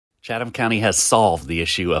Chatham County has solved the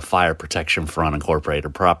issue of fire protection for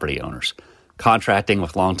unincorporated property owners, contracting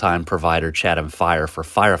with longtime provider Chatham Fire for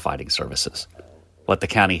firefighting services. What the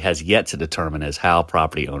county has yet to determine is how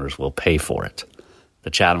property owners will pay for it.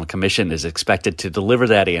 The Chatham Commission is expected to deliver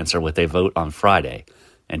that answer with a vote on Friday,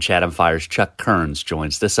 and Chatham Fire's Chuck Kearns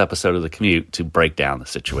joins this episode of The Commute to break down the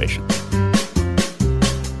situation.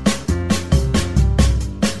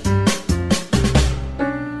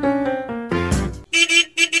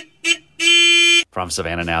 From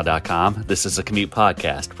SavannahNow.com, this is a Commute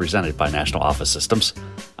podcast presented by National Office Systems.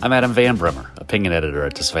 I'm Adam Van Brimmer, opinion editor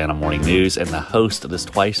at the Savannah Morning News and the host of this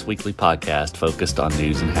twice-weekly podcast focused on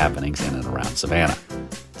news and happenings in and around Savannah.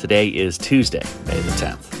 Today is Tuesday, May the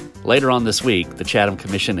 10th. Later on this week, the Chatham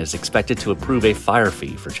Commission is expected to approve a fire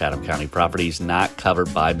fee for Chatham County properties not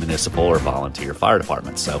covered by municipal or volunteer fire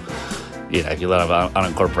departments. So, if you live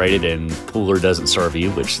unincorporated and Pooler doesn't serve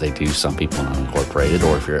you, which they do some people in unincorporated,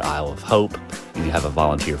 or if you're at Isle of Hope and you have a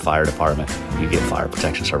volunteer fire department, you get fire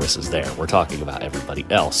protection services there. We're talking about everybody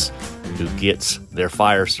else who gets their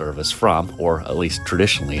fire service from, or at least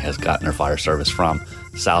traditionally has gotten their fire service from,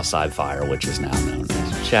 Southside Fire, which is now known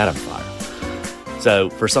as Chatham Fire. So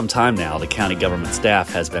for some time now, the county government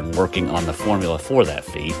staff has been working on the formula for that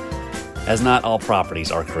fee, as not all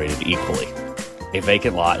properties are created equally. A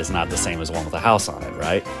vacant lot is not the same as one with a house on it,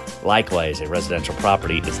 right? Likewise, a residential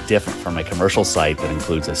property is different from a commercial site that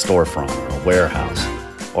includes a storefront or a warehouse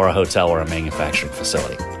or a hotel or a manufacturing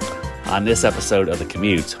facility. On this episode of The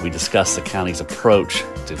Commute, we discuss the county's approach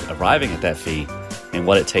to arriving at that fee and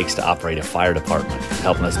what it takes to operate a fire department.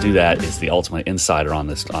 Helping us do that is the ultimate insider on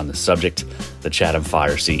this subject, the Chatham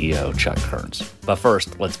Fire CEO, Chuck Kearns. But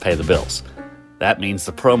first, let's pay the bills. That means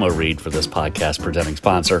the promo read for this podcast presenting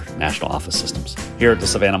sponsor, National Office Systems. Here at the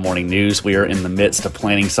Savannah Morning News, we are in the midst of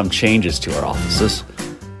planning some changes to our offices.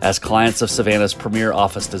 As clients of Savannah's premier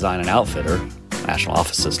office design and outfitter, National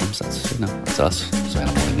Office Systems, that's us,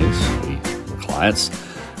 Savannah Morning News, we're clients.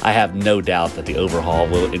 I have no doubt that the overhaul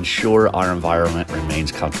will ensure our environment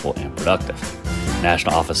remains comfortable and productive.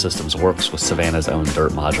 National Office Systems works with Savannah's own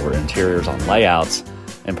Dirt Modular Interiors on layouts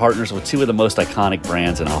and partners with two of the most iconic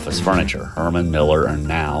brands in office furniture, Herman Miller and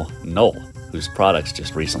now Knoll, whose products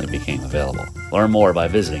just recently became available. Learn more by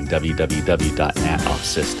visiting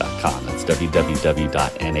www.natoffsys.com. That's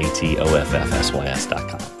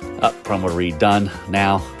www.natoffsys.com. Promo read done.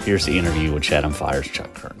 Now, here's the interview with Chatham Fire's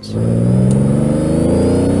Chuck Kearns.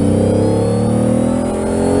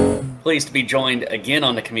 Pleased to be joined again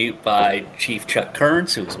on The Commute by Chief Chuck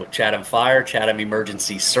Kearns, who is with Chatham Fire, Chatham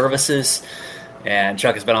Emergency Services. And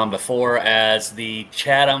Chuck has been on before as the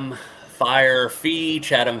Chatham Fire fee,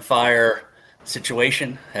 Chatham Fire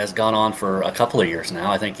situation has gone on for a couple of years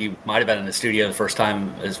now. I think you might have been in the studio the first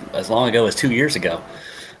time as long ago as 2 years ago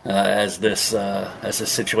as this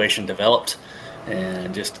situation developed.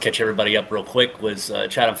 And just to catch everybody up real quick, was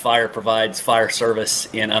Chatham Fire provides fire service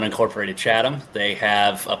in unincorporated Chatham. They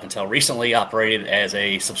have, up until recently, operated as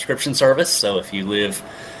a subscription service. So if you live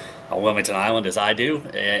on Wilmington Island, as I do,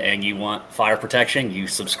 and you want fire protection, you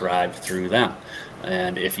subscribe through them.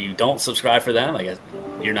 And if you don't subscribe for them, I guess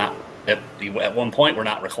you're not, at one point, we're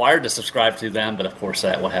not required to subscribe to them, but of course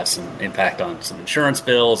that will have some impact on some insurance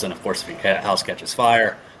bills, and of course if your house catches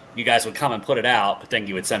fire, you guys would come and put it out, but then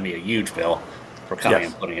you would send me a huge bill for coming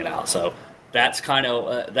and putting it out. So that's kind of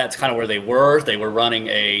where they were. They were running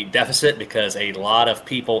a deficit because a lot of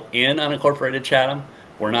people in unincorporated Chatham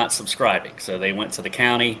were not subscribing. So they went to the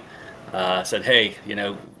county, said, hey,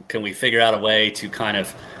 can we figure out a way to kind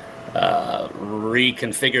of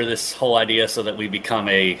reconfigure this whole idea so that we become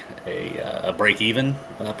a break-even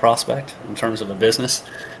prospect in terms of a business?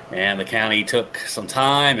 And the county took some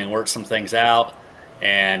time and worked some things out.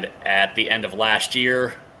 And at the end of last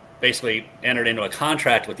year, basically entered into a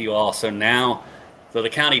contract with you all. So the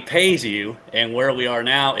county pays you, and where we are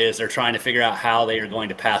now is they're trying to figure out how they are going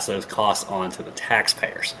to pass those costs on to the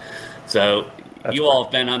taxpayers. So you all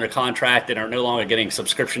have been under contract and are no longer getting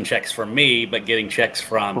subscription checks from me, but getting checks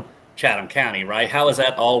from Chatham County, right? How has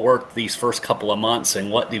that all worked these first couple of months, and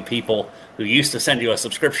what do people who used to send you a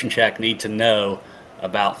subscription check need to know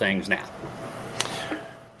about things now?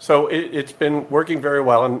 So it's been working very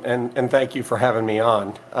well, and thank you for having me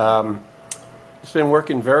on. It's been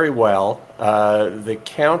working very well. The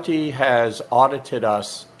county has audited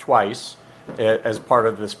us twice as part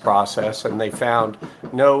of this process, and they found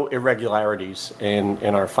no irregularities in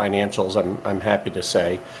our financials, I'm happy to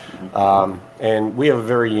say. And we have a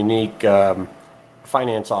very unique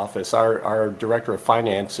finance office. Our director of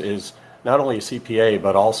finance is not only a CPA,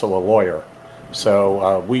 but also a lawyer.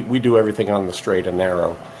 So we do everything on the straight and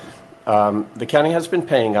narrow. The county has been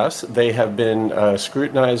paying us. They have been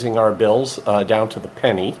scrutinizing our bills down to the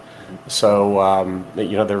penny. So,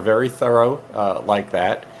 they're very thorough like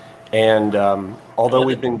that. And although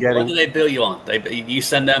we've been getting... What do they bill you on? You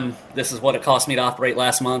send them, this is what it cost me to operate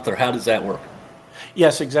last month, or how does that work?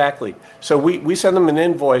 Yes, exactly. So we send them an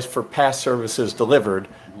invoice for past services delivered,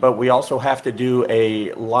 but we also have to do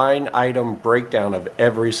a line item breakdown of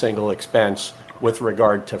every single expense with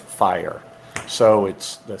regard to fire. So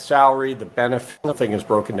it's the salary, the benefit, the thing is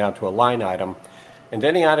broken down to a line item. And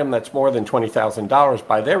any item that's more than $20,000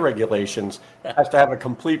 by their regulations has to have a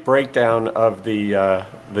complete breakdown of the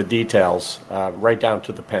details, right down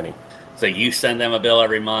to the penny. So you send them a bill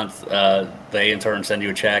every month. They in turn send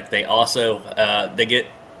you a check. They also they get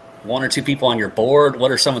one or two people on your board.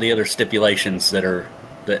 What are some of the other stipulations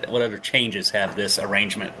what other changes have this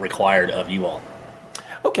arrangement required of you all?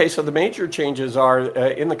 Okay, so the major changes are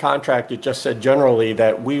in the contract. It just said generally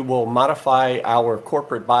that we will modify our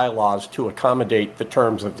corporate bylaws to accommodate the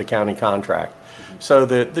terms of the county contract. So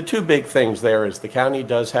the two big things there is the county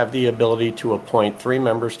does have the ability to appoint 3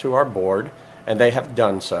 members to our board, and they have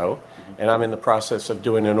done so. And I'm in the process of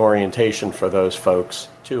doing an orientation for those folks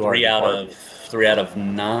to our department. 3 out of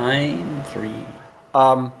 9? 3?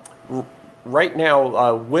 Right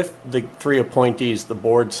now, with the 3 appointees, the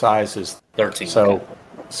board size is 13.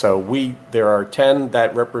 So there are 10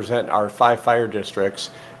 that represent our 5 fire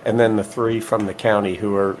districts, and then the 3 from the county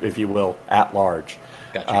who are, if you will, at large.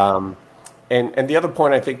 Gotcha. And the other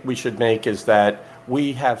point I think we should make is that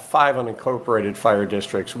we have 5 unincorporated fire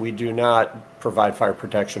districts. We do not provide fire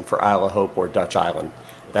protection for Isle of Hope or Dutch Island.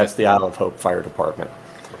 That's the Isle of Hope Fire Department.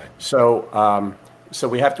 Right. So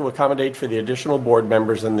we have to accommodate for the additional board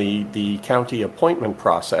members in the county appointment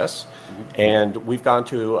process. And we've gone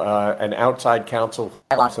to an outside counsel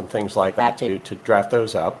and things like that to draft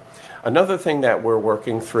those up. Another thing that we're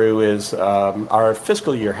working through is our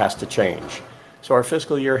fiscal year has to change. So our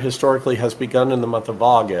fiscal year historically has begun in the month of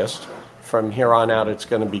August. From here on out, it's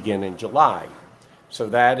going to begin in July. So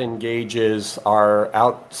that engages our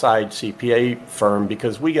outside CPA firm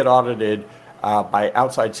because we get audited by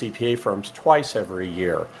outside CPA firms twice every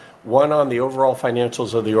year. One on the overall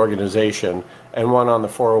financials of the organization and one on the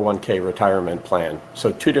 401k retirement plan.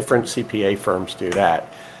 So 2 different CPA firms do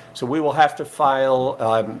that. So we will have to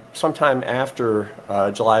file sometime after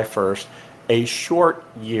July 1st a short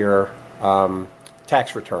year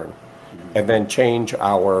tax return and then change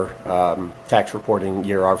our tax reporting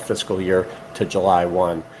year, our fiscal year, to July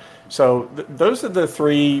 1. So those are the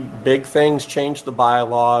 3 big things: change the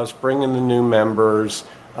bylaws, bring in the new members,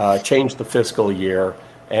 change the fiscal year.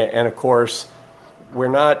 And of course, we're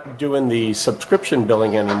not doing the subscription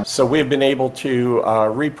billing anymore. So we've been able to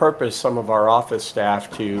repurpose some of our office staff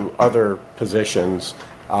to other positions.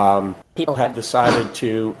 People have decided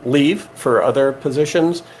to leave for other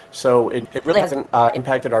positions, so it really hasn't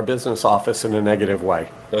impacted our business office in a negative way.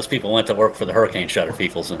 Those people went to work for the hurricane shutter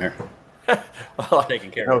peoples in here. Well,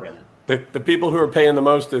 taking care of it. The people who are paying the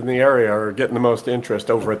most in the area are getting the most interest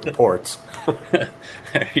over at the ports.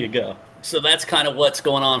 There you go. So that's kind of what's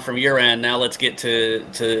going on from your end. Now let's get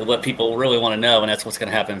to what people really want to know, and that's what's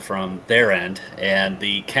going to happen from their end. And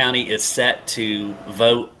the county is set to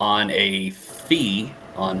vote on a fee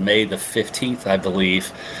on May the 15th, I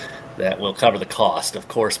believe, that will cover the cost. Of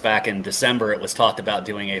course, back in December, it was talked about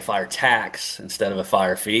doing a fire tax instead of a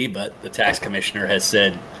fire fee, but the tax commissioner has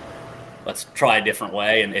said, let's try a different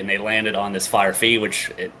way, and they landed on this fire fee,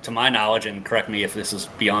 which, to my knowledge, and correct me if this is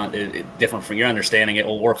beyond different from your understanding, it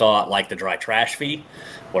will work a lot like the dry trash fee,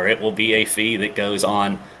 where it will be a fee that goes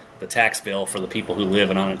on the tax bill for the people who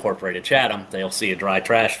live in unincorporated Chatham. They'll see a dry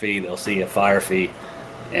trash fee, they'll see a fire fee,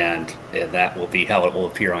 and that will be how it will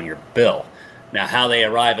appear on your bill. Now, how they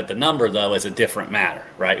arrive at the number, though, is a different matter,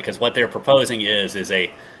 right? Because what they're proposing is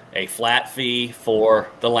a flat fee for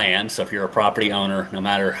the land. So if you're a property owner, no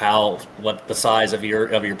matter what the size of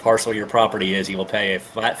your parcel, your property is, you will pay a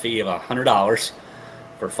flat fee of $100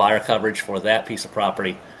 for fire coverage for that piece of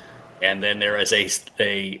property. And then there is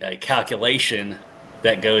a calculation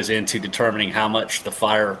that goes into determining how much the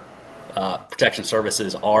fire protection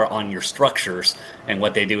services are on your structures. And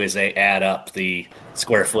what they do is they add up the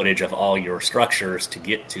square footage of all your structures to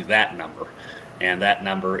get to that number. And that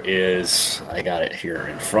number is, I got it here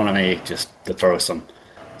in front of me, just to throw some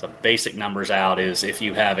basic numbers out, is if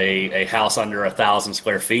you have a house under 1,000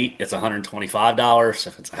 square feet, it's $125.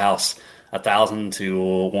 If it's a house 1,000 to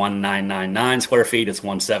 1,999 square feet, it's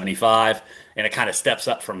 $175. And it kind of steps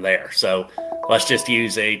up from there. So let's just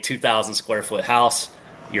use a 2,000 square foot house.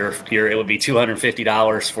 It would be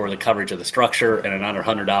 $250 for the coverage of the structure and another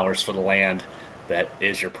 $100 for the land. that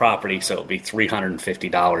is your property, so it would be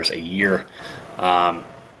 $350 a year.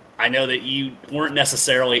 I know that you weren't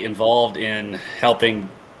necessarily involved in helping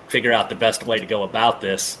figure out the best way to go about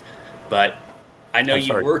this, but I know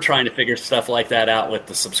you were trying to figure stuff like that out with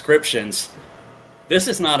the subscriptions. This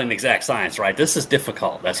is not an exact science, right? This is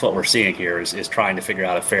difficult. That's what we're seeing here is trying to figure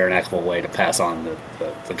out a fair and equitable way to pass on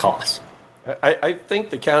the costs. I think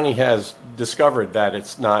the county has discovered that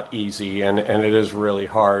it's not easy and it is really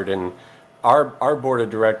hard. And our board of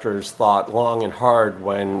directors thought long and hard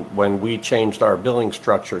when we changed our billing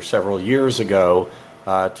structure several years ago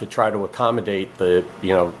to try to accommodate the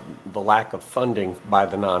lack of funding by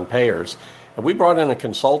the non-payers. And we brought in a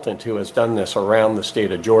consultant who has done this around the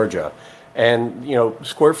state of Georgia. And,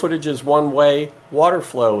 square footage is one way, water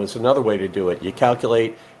flow is another way to do it. You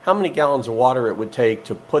calculate how many gallons of water it would take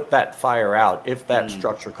to put that fire out if that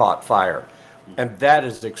structure caught fire. And that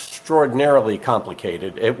is extraordinarily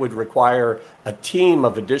complicated. It would require a team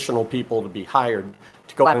of additional people to be hired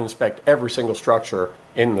to go and inspect every single structure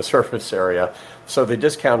in the surface area. So they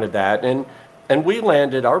discounted that. And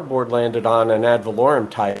our board landed on an ad valorem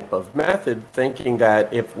type of method, thinking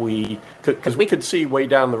that if we could, because we could see way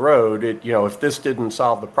down the road, if this didn't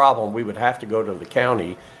solve the problem, we would have to go to the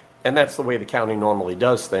county. And that's the way the county normally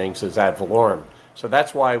does things, is ad valorem. So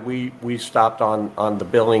that's why we stopped on the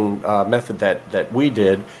billing method that we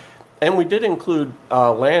did. And we did include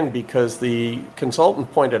land because the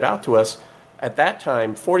consultant pointed out to us, at that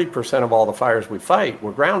time, 40% of all the fires we fight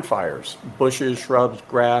were ground fires, bushes, shrubs,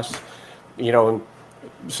 grass. And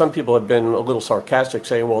some people have been a little sarcastic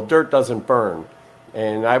saying, well, dirt doesn't burn.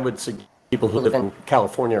 And I would suggest people who live in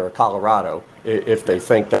California or Colorado, if they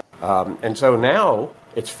think that. And so now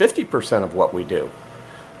it's 50% of what we do.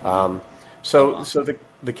 So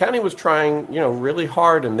the county was trying, really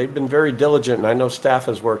hard, and they've been very diligent. And I know staff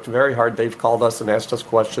has worked very hard. They've called us and asked us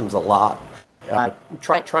questions a lot,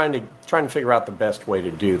 trying to figure out the best way to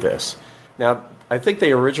do this. Now, I think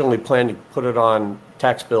they originally planned to put it on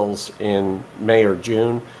tax bills in May or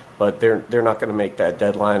June, but they're not going to make that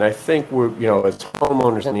deadline. I think we're, as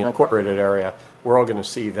homeowners in the incorporated area, we're all going to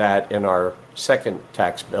see that in our second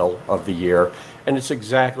tax bill of the year. And it's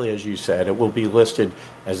exactly as you said. It will be listed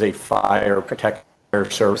as a fire protection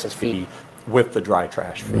services fee with the dry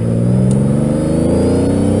trash fee.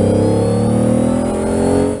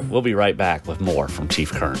 We'll be right back with more from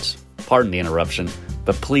Chief Kearns. Pardon the interruption,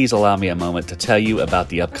 but please allow me a moment to tell you about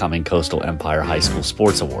the upcoming Coastal Empire High School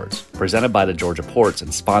Sports Awards. Presented by the Georgia Ports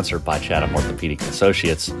and sponsored by Chatham Orthopedic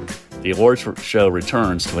Associates, the awards show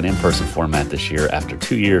returns to an in-person format this year after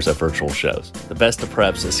 2 years of virtual shows. The Best of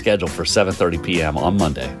Preps is scheduled for 7:30 p.m. on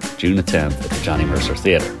Monday, June the 10th at the Johnny Mercer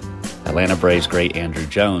Theater. Atlanta Braves great Andrew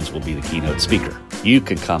Jones will be the keynote speaker. You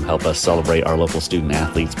can come help us celebrate our local student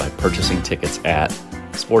athletes by purchasing tickets at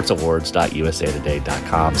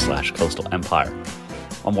sportsawards.usatoday.com/Coastal Empire.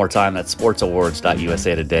 One more time, that's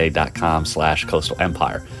sportsawards.usatoday.com/Coastal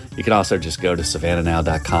Empire. You can also just go to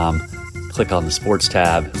savannahnow.com, click on the sports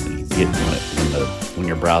tab. When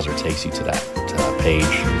your browser takes you to that page,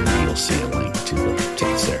 you'll see a link to the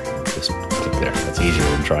tickets there. Just click there. That's easier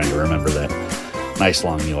than trying to remember that nice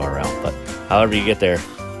long URL. But however you get there,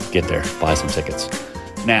 buy some tickets.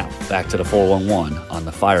 Now, back to the 411 on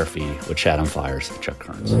the fire fee with Chatham Fire's Chuck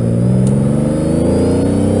Kearns.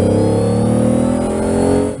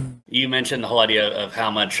 You mentioned the whole idea of how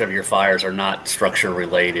much of your fires are not structure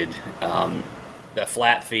related. The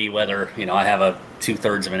flat fee, whether, I have a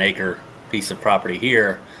 2/3 of an acre piece of property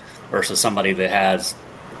here versus somebody that has,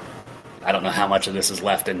 I don't know how much of this is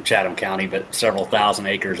left in Chatham County, but several thousand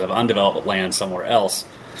acres of undeveloped land somewhere else.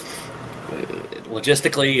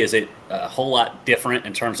 Logistically, is it a whole lot different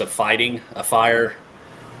in terms of fighting a fire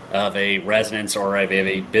of a residence or of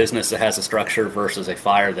a business that has a structure versus a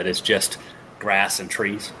fire that is just grass and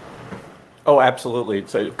trees? Oh, absolutely.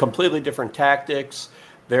 It's a completely different tactics.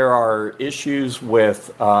 There are issues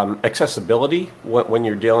with accessibility when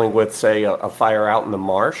you're dealing with, say, a fire out in the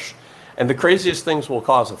marsh. And the craziest things will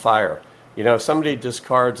cause a fire. If somebody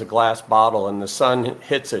discards a glass bottle and the sun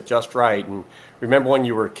hits it just right, and remember when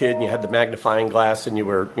you were a kid and you had the magnifying glass and you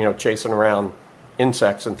were, chasing around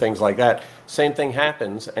insects and things like that, same thing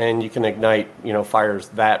happens, and you can ignite, fires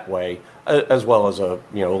that way, as well as a,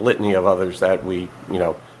 litany of others that we,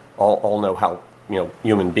 all know how,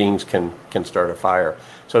 human beings can start a fire.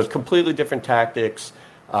 So it's completely different tactics.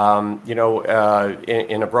 In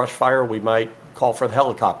a brush fire, we might call for the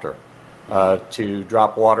helicopter to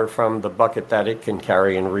drop water from the bucket that it can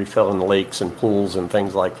carry and refill in the lakes and pools and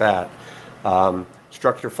things like that.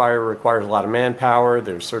 Structure fire requires a lot of manpower.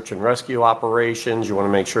 There's search and rescue operations. You want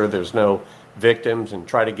to make sure there's no victims and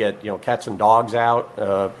try to get, cats and dogs out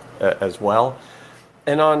as well.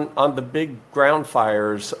 And on the big ground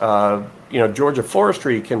fires, Georgia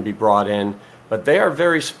Forestry can be brought in, but they are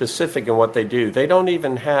very specific in what they do. They don't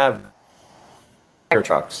even have fire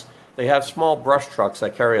trucks. They have small brush trucks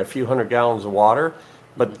that carry a few hundred gallons of water,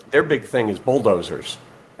 but their big thing is bulldozers.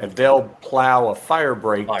 And they'll plow a fire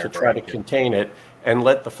break to try to contain it and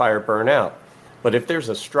let the fire burn out. But if there's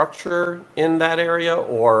a structure in that area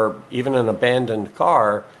or even an abandoned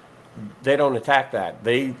car, they don't attack that.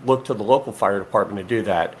 They look to the local fire department to do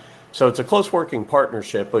that. So it's a close working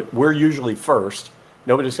partnership, but we're usually first.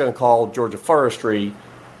 Nobody's going to call Georgia Forestry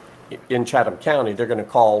in Chatham County. They're going to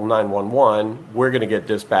call 911. We're going to get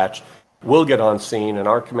dispatched. We'll get on scene, and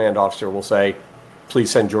our command officer will say, please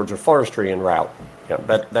send Georgia Forestry en route.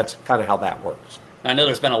 That's kind of how that works. I know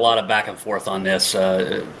there's been a lot of back and forth on this.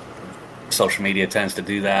 Social media tends to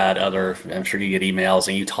do that. I'm sure you get emails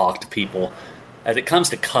and you talk to people. As it comes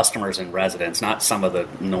to customers and residents, not some of the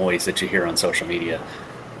noise that you hear on social media,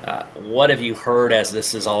 what have you heard as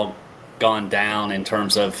this has all gone down in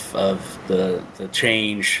terms of the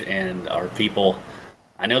change and our people?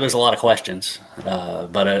 I know there's a lot of questions,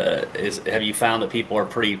 but have you found that people are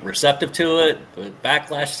pretty receptive to it,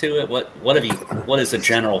 backlash to it? What is the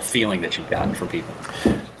general feeling that you've gotten from people?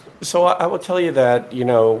 So I will tell you that,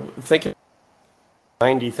 thinking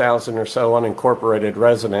 90,000 or so unincorporated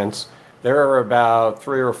residents, there are about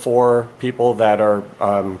 3 or 4 people that are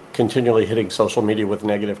continually hitting social media with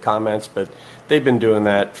negative comments, but they've been doing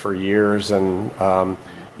that for years, and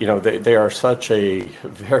they are such a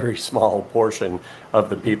very small portion of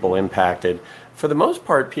the people impacted. For the most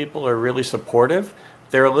part, people are really supportive.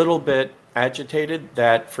 They're a little bit agitated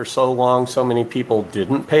that for so long so many people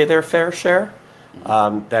didn't pay their fair share,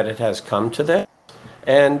 that it has come to this.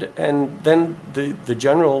 And then the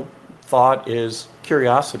general thought is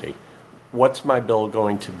curiosity. What's my bill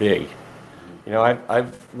going to be?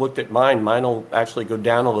 I've looked at mine. Mine will actually go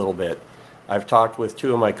down a little bit. I've talked with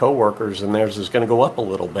 2 of my coworkers, and theirs is going to go up a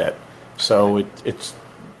little bit. So it's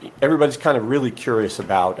everybody's kind of really curious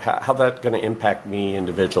about how that's going to impact me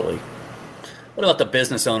individually. What about the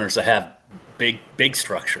business owners that have big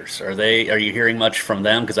structures? Are you hearing much from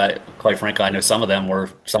them? Because quite frankly, I know some of them were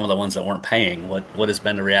some of the ones that weren't paying. What has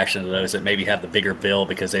been the reaction to those that maybe have the bigger bill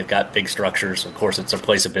because they've got big structures? Of course, it's a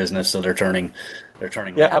place of business, so they're turning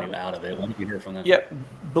revenue out of it. What did you hear from them? Yeah,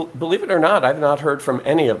 believe it or not, I've not heard from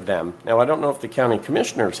any of them. Now, I don't know if the county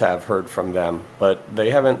commissioners have heard from them, but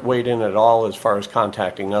they haven't weighed in at all as far as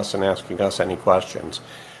contacting us and asking us any questions.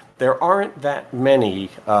 There aren't that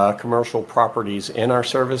many commercial properties in our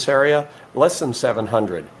service area, less than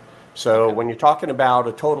 700. So when you're talking about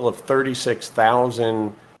a total of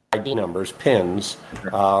 36,000 ID numbers, PINs,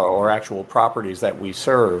 or actual properties that we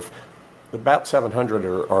serve, about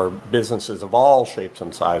 700 are businesses of all shapes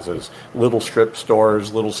and sizes, little strip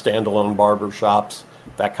stores, little standalone barber shops,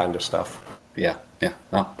 that kind of stuff. Yeah.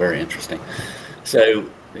 Oh, very interesting. So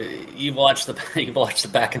you've watched the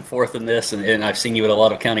back and forth in this, and I've seen you at a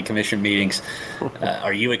lot of county commission meetings.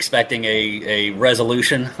 Are you expecting a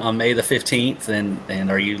resolution on May the 15th? And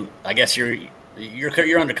are you? I guess you're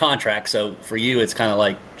under contract, so for you it's kind of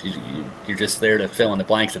like you're just there to fill in the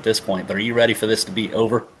blanks at this point. But are you ready for this to be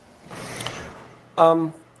over?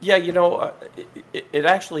 Yeah, it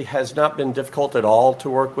actually has not been difficult at all to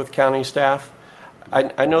work with county staff.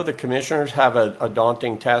 I know the commissioners have a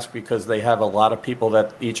daunting task because they have a lot of people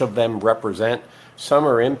that each of them represent. Some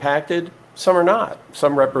are impacted, some are not.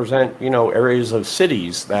 Some represent, areas of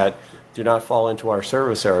cities that do not fall into our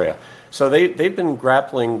service area. So they've been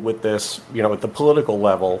grappling with this, at the political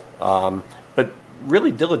level, but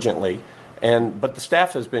really diligently. But the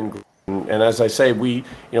staff has been great. And as I say, we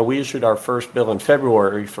issued our first bill in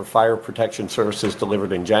February for fire protection services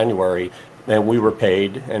delivered in January, and we were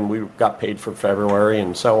paid, and we got paid for February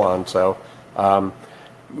and so on. So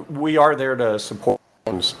we are there to support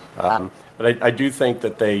things. But I do think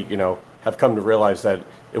that they, have come to realize that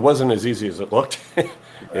it wasn't as easy as it looked.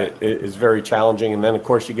 It is very challenging. And then, of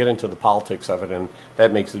course, you get into the politics of it, and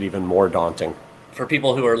that makes it even more daunting. For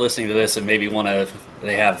people who are listening to this and maybe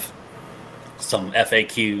they have some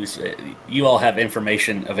FAQs, you all have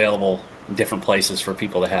information available in different places for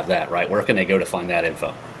people to have that, right? Where can they go to find that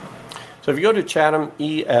info? So if you go to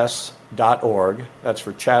chathames.org, that's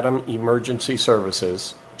for Chatham Emergency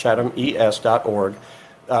Services, chathames.org.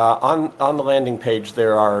 On the landing page,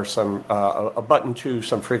 there are a button to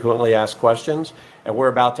some frequently asked questions, and we're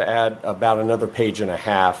about to add about another page and a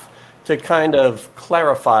half to kind of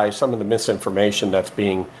clarify some of the misinformation that's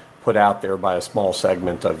being put out there by a small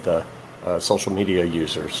segment of the social media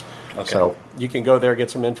users. Okay. So you can go there,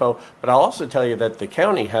 get some info. But I'll also tell you that the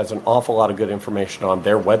county has an awful lot of good information on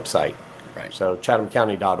their website. Right. So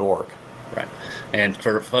chathamcounty.org. Right. And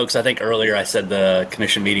for folks, I think earlier I said the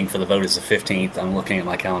commission meeting for the vote is the 15th. I'm looking at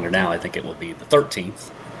my calendar now. I think it will be the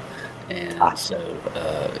 13th. And so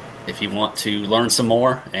if you want to learn some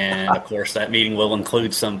more, and of course that meeting will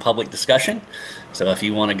include some public discussion. So if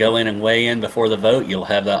you want to go in and weigh in before the vote, you'll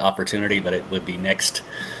have that opportunity, but it would be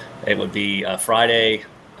Friday,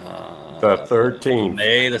 the 13th.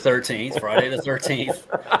 May the 13th, Friday the 13th,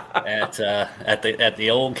 at the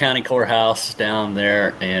old county courthouse down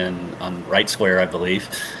there on Wright Square, I believe,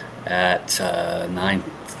 at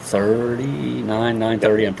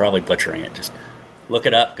 9:30. I'm probably butchering it. Just look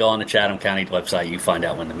it up. Go on the Chatham County website. You find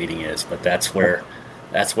out when the meeting is. But that's where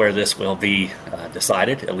this will be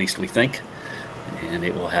decided. At least we think, and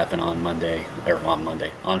it will happen on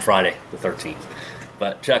Friday the 13th.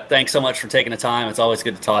 But Chuck, thanks so much for taking the time. It's always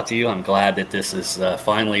good to talk to you. I'm glad that this is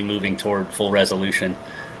finally moving toward full resolution.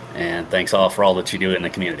 And thanks all for all that you do in the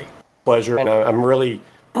community. Pleasure. And I'm really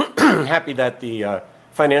happy that the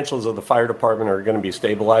financials of the fire department are going to be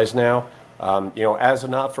stabilized now. As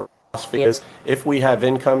an philosophy is, if we have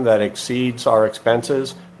income that exceeds our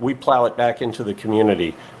expenses, we plow it back into the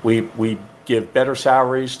community. We give better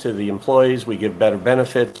salaries to the employees. We give better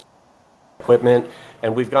benefits, equipment.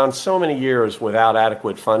 And we've gone so many years without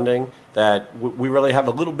adequate funding that we really have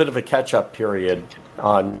a little bit of a catch-up period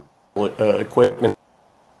on equipment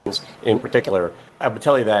in particular. I would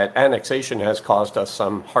tell you that annexation has caused us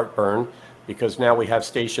some heartburn because now we have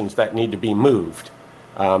stations that need to be moved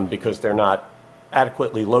because they're not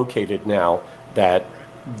adequately located now that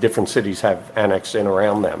different cities have annexed in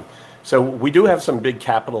around them. So we do have some big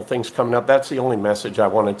capital things coming up. That's the only message I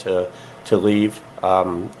wanted to leave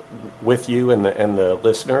with you and the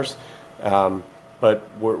listeners. But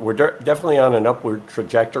we're definitely on an upward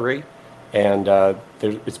trajectory, and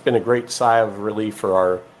it's been a great sigh of relief for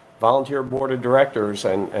our volunteer board of directors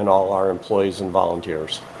and all our employees and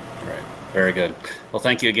volunteers. Right. Very good. Well,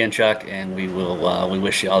 thank you again, Chuck, and we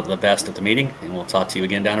wish you all the best at the meeting, and we'll talk to you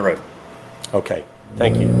again down the road. Okay.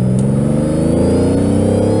 Thank you.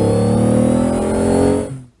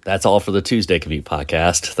 That's all for the Tuesday Commute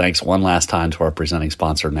podcast. Thanks one last time to our presenting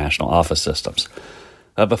sponsor, National Office Systems.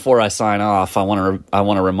 Before I sign off, I want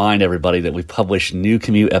to remind everybody that we publish new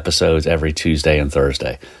Commute episodes every Tuesday and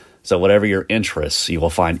Thursday. So whatever your interests, you will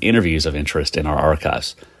find interviews of interest in our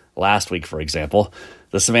archives. Last week, for example,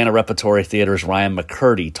 the Savannah Repertory Theater's Ryan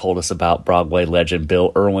McCurdy told us about Broadway legend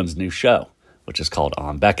Bill Irwin's new show, which is called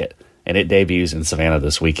On Beckett, and it debuts in Savannah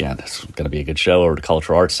this weekend. It's going to be a good show over at the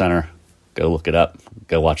Cultural Arts Center. Go look it up.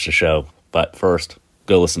 Go watch the show. But first,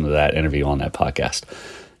 go listen to that interview on that podcast.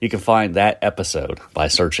 You can find that episode by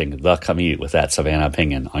searching The Commute with that Savannah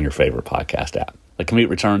opinion on your favorite podcast app. The Commute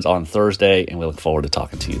returns on Thursday, and we look forward to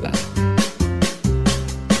talking to you then.